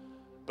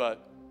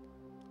 but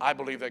I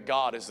believe that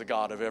God is the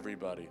God of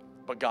everybody,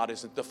 but God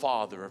isn't the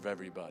Father of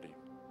everybody.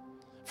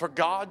 For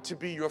God to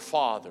be your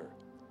Father,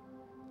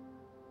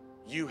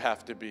 you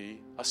have to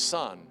be a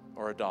son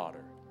or a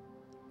daughter.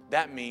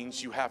 That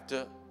means you have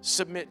to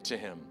submit to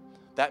Him.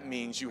 That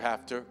means you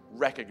have to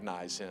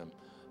recognize Him.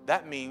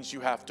 That means you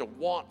have to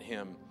want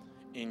Him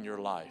in your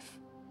life.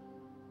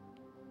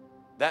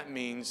 That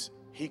means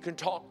He can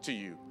talk to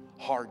you,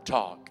 hard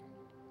talk.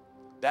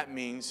 That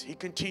means He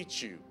can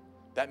teach you.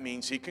 That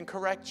means He can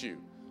correct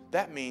you.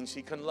 That means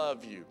He can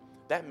love you.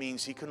 That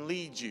means He can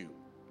lead you.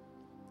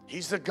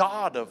 He's the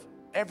God of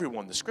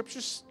everyone. The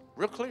Scripture's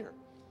real clear.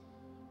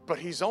 But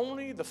He's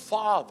only the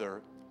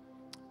Father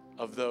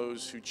of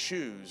those who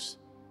choose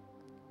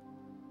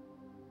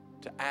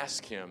to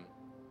ask Him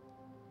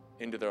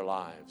into their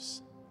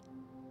lives.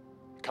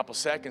 A couple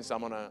seconds, I'm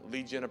going to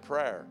lead you in a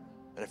prayer.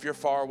 And if you're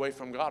far away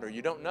from God or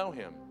you don't know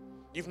Him,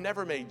 you've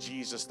never made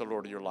Jesus the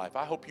Lord of your life,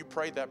 I hope you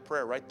prayed that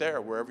prayer right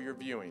there, wherever you're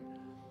viewing.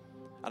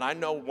 And I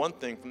know one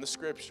thing from the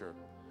Scripture,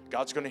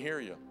 God's going to hear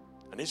you,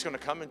 and He's going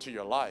to come into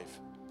your life.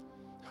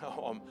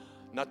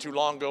 Not too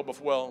long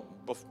ago,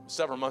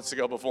 several months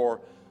ago, before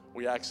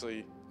we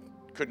actually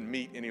couldn't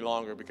meet any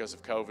longer because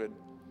of COVID,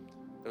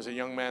 there was a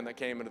young man that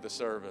came into the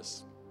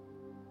service.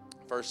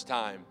 First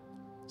time,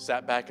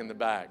 sat back in the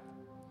back,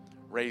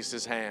 raised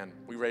his hand.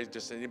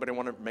 Anybody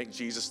want to make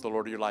Jesus the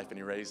Lord of your life? And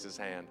he raised his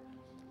hand.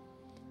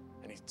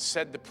 And he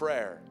said the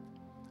prayer.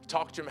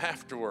 Talked to him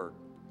afterward.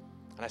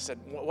 And I said,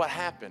 what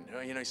happened?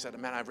 He said,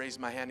 man, I raised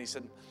my hand. He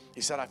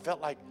said, I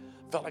felt like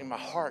my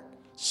heart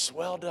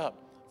swelled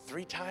up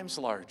 3 times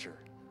larger.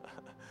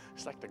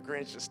 It's like the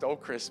Grinch that stole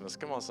Christmas.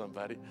 Come on,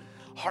 somebody.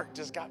 Heart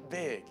just got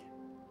big.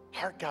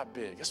 Heart got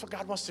big. That's what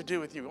God wants to do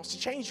with you. He wants to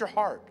change your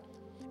heart.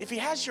 If He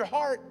has your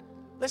heart,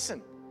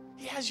 listen,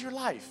 He has your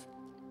life.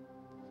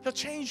 He'll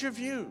change your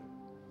view.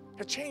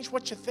 He'll change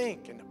what you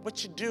think and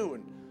what you do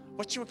and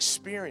what you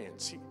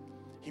experience.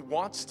 He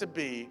wants to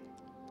be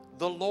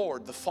the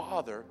Lord, the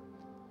Father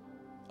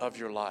of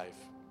your life.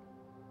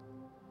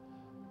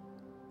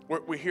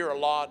 We hear a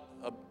lot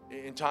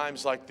in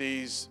times like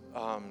these,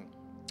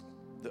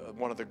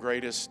 one of the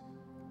greatest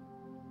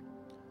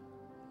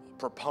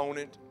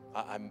proponent,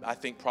 I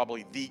think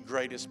probably the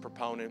greatest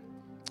proponent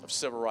of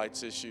civil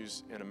rights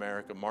issues in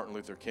America, Martin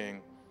Luther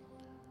King,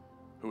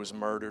 who was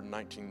murdered in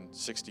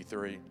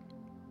 1963.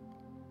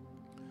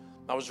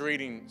 I was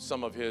reading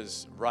some of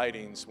his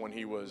writings when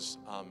he was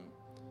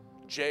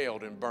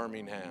jailed in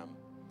Birmingham.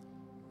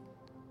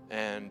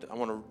 And I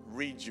want to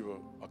read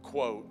you a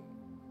quote.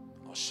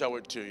 I'll show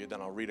it to you, then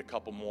I'll read a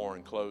couple more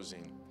in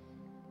closing.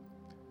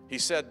 He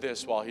said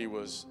this while he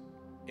was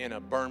in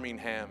a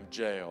Birmingham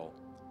jail.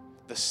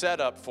 The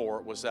setup for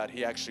it was that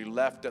he actually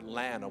left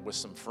Atlanta with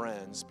some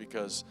friends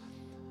because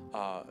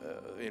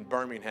in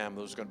Birmingham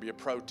there was going to be a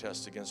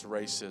protest against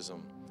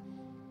racism.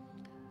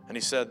 And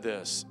he said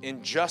this: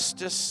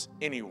 injustice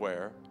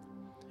anywhere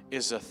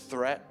is a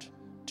threat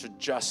to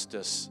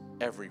justice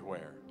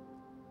everywhere.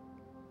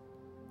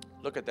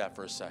 Look at that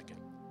for a second.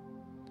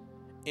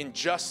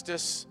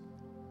 Injustice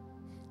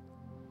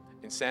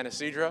in San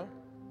Ysidro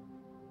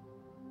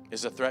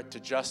is a threat to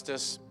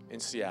justice in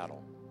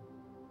Seattle.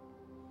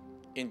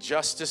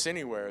 Injustice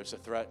anywhere is a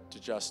threat to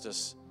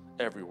justice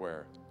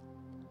everywhere.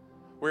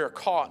 We are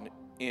caught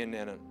in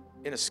an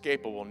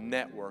inescapable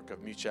network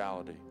of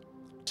mutuality,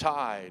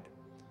 tied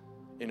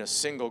in a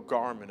single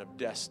garment of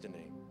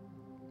destiny.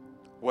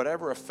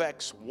 Whatever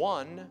affects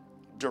one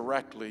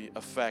directly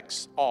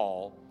affects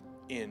all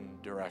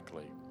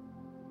indirectly.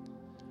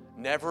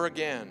 Never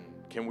again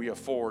can we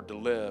afford to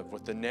live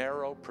with the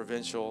narrow,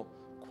 provincial,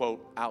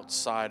 quote,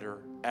 outsider,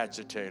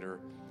 agitator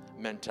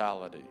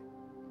mentality.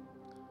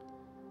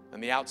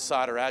 And the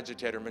outsider,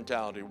 agitator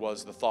mentality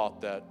was the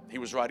thought that he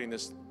was writing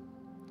this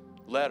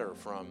letter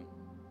from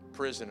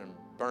prison in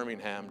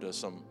Birmingham to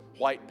some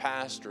white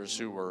pastors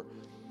who were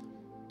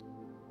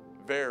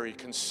very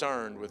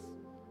concerned with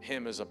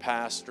him as a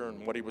pastor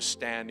and what he was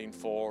standing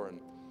for. And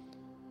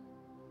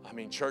I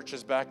mean,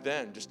 churches back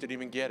then just didn't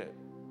even get it.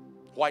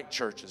 White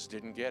churches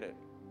didn't get it.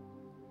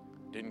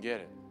 Didn't get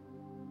it.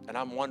 And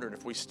I'm wondering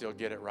if we still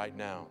get it right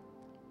now.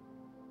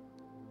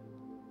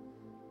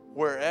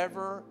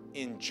 Wherever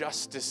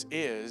injustice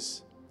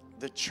is,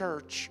 the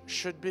church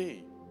should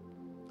be.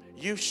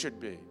 You should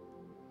be.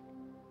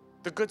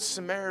 The Good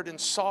Samaritan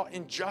saw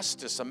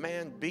injustice, a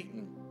man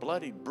beaten,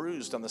 bloodied,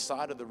 bruised on the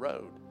side of the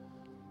road.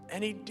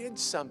 And he did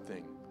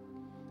something.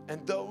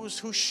 And those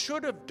who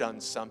should have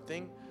done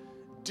something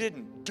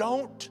didn't.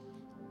 Don't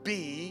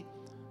be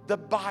the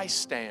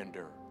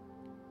bystander.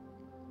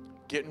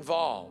 Get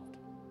involved.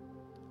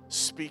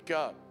 Speak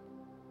up.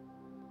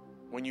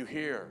 When you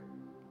hear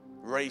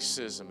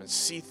racism and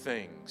see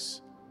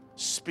things,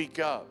 speak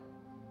up.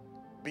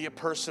 Be a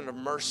person of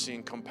mercy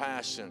and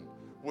compassion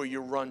where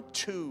you run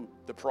to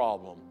the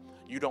problem.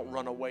 You don't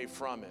run away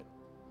from it.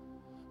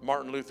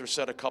 Martin Luther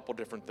said a couple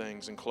different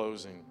things in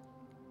closing.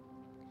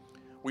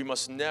 We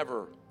must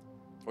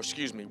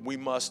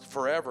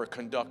forever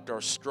conduct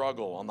our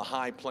struggle on the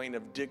high plane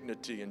of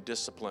dignity and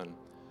discipline.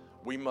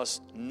 We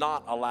must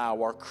not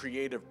allow our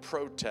creative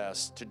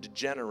protests to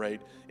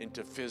degenerate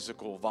into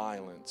physical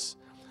violence.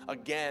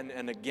 Again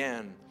and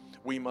again,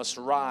 we must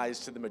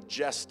rise to the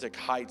majestic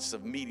heights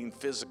of meeting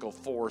physical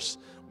force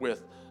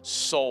with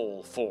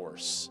soul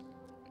force.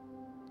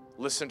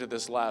 Listen to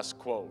this last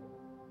quote.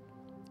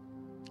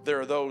 There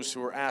are those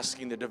who are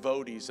asking the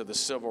devotees of the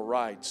civil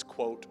rights,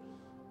 quote,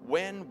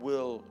 when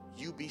will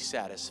you be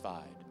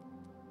satisfied?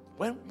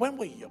 When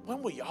will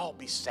you all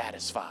be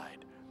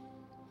satisfied?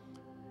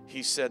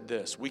 He said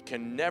this, we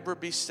can never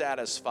be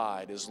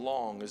satisfied as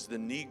long as the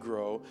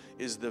Negro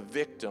is the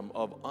victim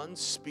of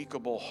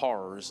unspeakable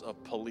horrors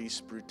of police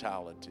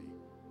brutality.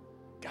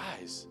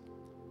 Guys,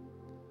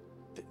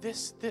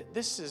 this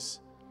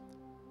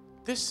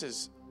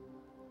is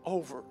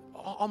over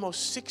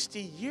almost 60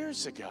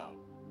 years ago.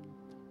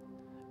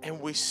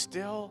 And we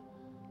still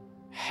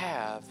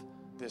have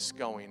this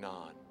going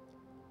on.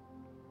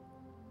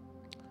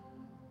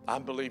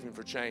 I'm believing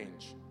for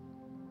change.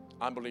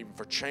 I'm believing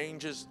for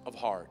changes of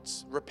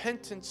hearts.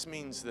 Repentance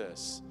means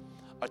this,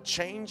 a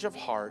change of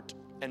heart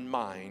and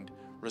mind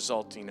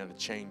resulting in a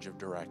change of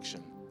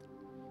direction.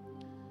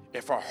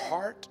 If our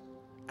heart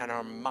and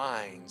our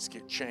minds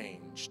get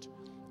changed,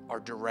 our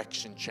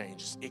direction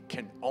changes. It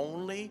can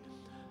only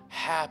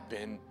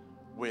happen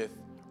with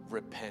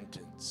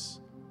repentance.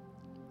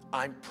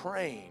 I'm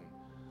praying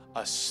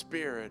a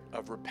spirit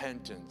of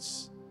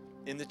repentance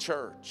in the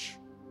church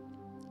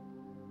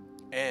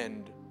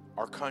and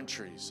our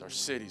countries, our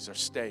cities, our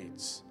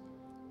states,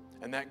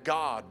 and that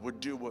God would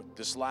do what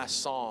this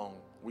last song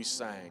we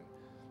sang,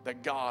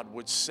 that God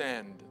would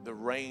send the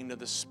rain of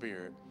the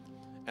Spirit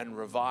and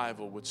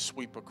revival would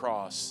sweep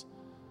across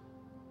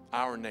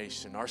our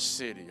nation, our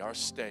city, our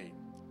state,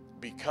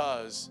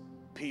 because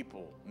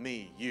people,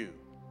 me, you,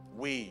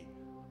 we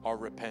are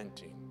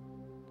repenting.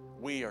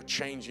 We are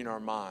changing our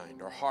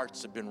mind. Our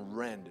hearts have been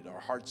rended. Our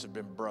hearts have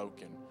been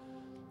broken.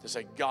 To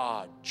say,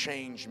 God,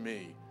 change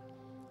me.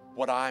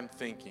 What I'm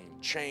thinking,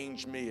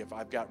 change me if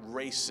I've got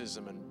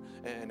racism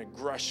and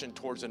aggression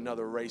towards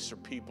another race or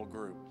people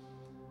group.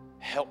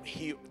 Help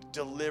heal,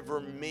 deliver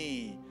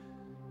me.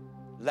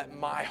 Let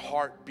my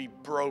heart be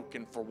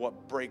broken for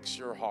what breaks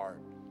your heart.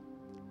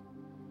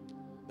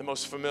 The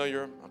most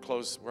familiar, I'll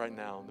close right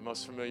now, the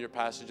most familiar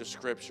passage of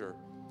Scripture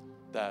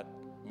that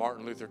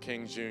Martin Luther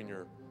King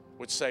Jr.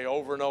 would say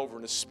over and over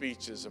in his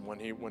speeches and when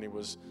he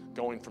was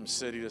going from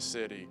city to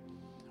city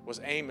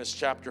was Amos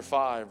chapter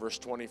 5, verse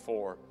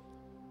 24.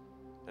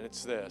 And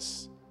it's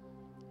this,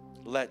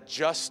 let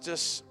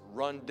justice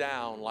run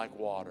down like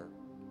water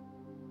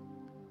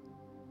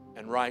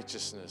and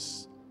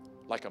righteousness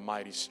like a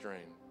mighty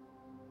stream.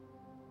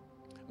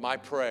 My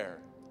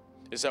prayer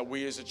is that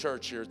we as a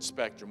church here at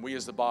Spectrum, we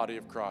as the body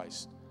of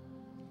Christ,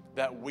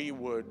 that we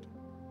would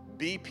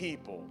be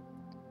people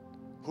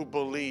who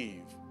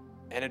believe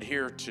and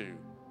adhere to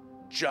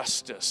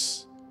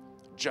justice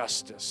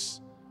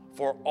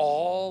for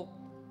all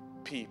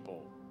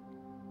people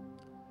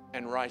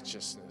and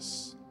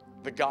righteousness,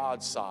 the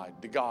God side,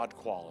 the God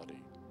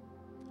quality.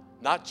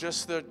 Not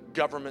just the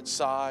government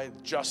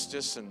side,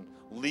 justice and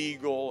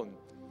legal,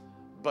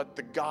 but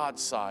the God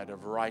side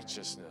of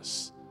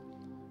righteousness,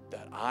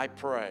 that I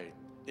pray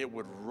it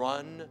would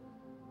run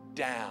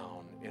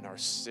down in our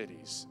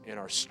cities, in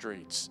our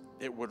streets.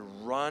 It would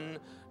run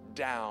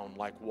down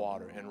like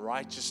water, and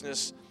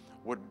righteousness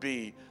would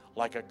be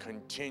like a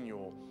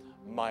continual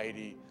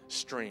mighty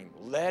stream.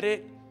 Let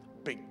it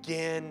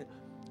begin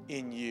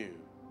in you.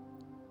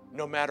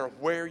 No matter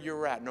where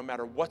you're at, no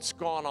matter what's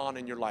gone on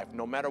in your life,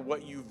 no matter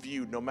what you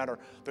viewed, no matter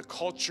the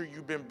culture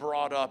you've been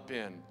brought up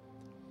in,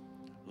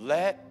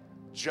 let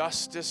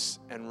justice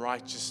and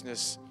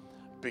righteousness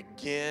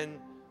begin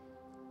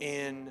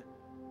in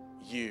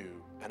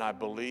you. And I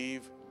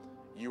believe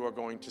you are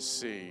going to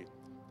see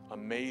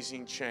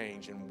amazing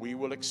change, and we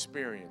will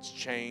experience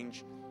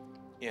change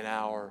in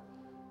our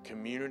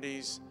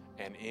communities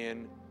and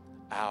in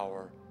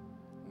our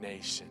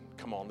nation.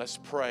 Come on, let's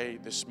pray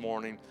this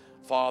morning.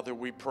 Father,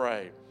 we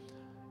pray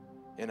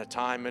in a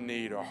time of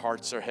need, our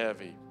hearts are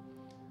heavy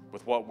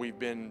with what we've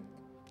been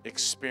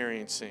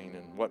experiencing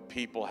and what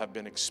people have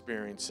been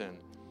experiencing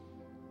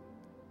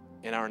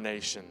in our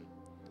nation.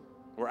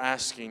 We're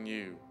asking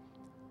you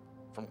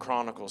from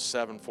Chronicles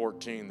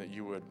 7:14 that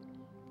you would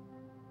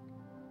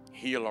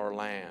heal our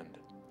land.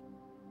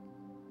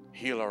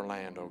 Heal our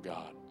land, oh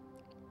God.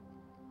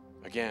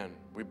 Again,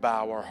 we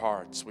bow our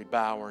hearts, we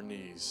bow our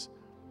knees,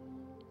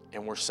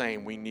 and we're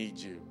saying we need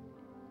you.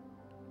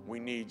 We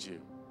need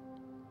you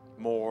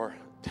more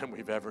than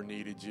we've ever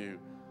needed you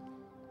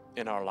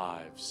in our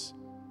lives.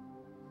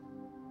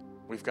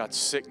 We've got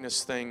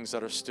sickness things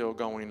that are still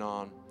going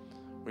on.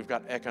 We've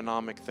got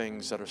economic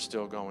things that are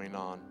still going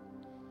on.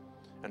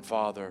 And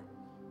Father,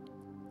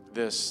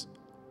 this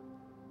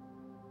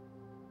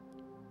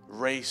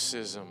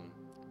racism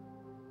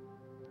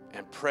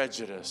and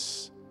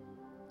prejudice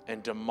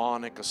and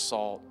demonic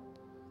assault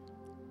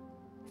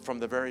from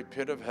the very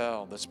pit of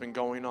hell that's been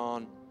going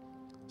on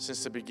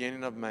since the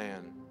beginning of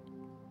man,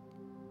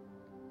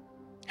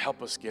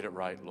 help us get it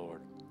right,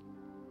 Lord.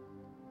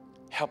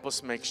 Help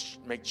us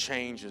make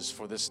changes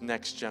for this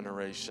next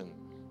generation.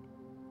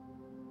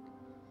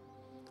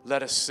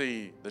 Let us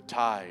see the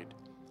tide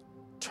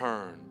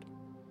turned.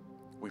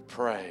 We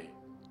pray,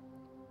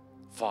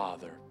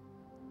 Father,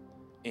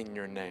 in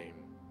your name.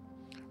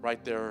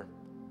 Right there,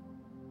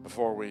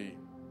 before we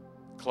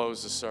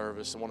close the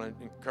service, I want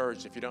to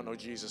encourage, if you don't know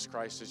Jesus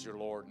Christ as your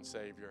Lord and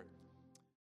Savior,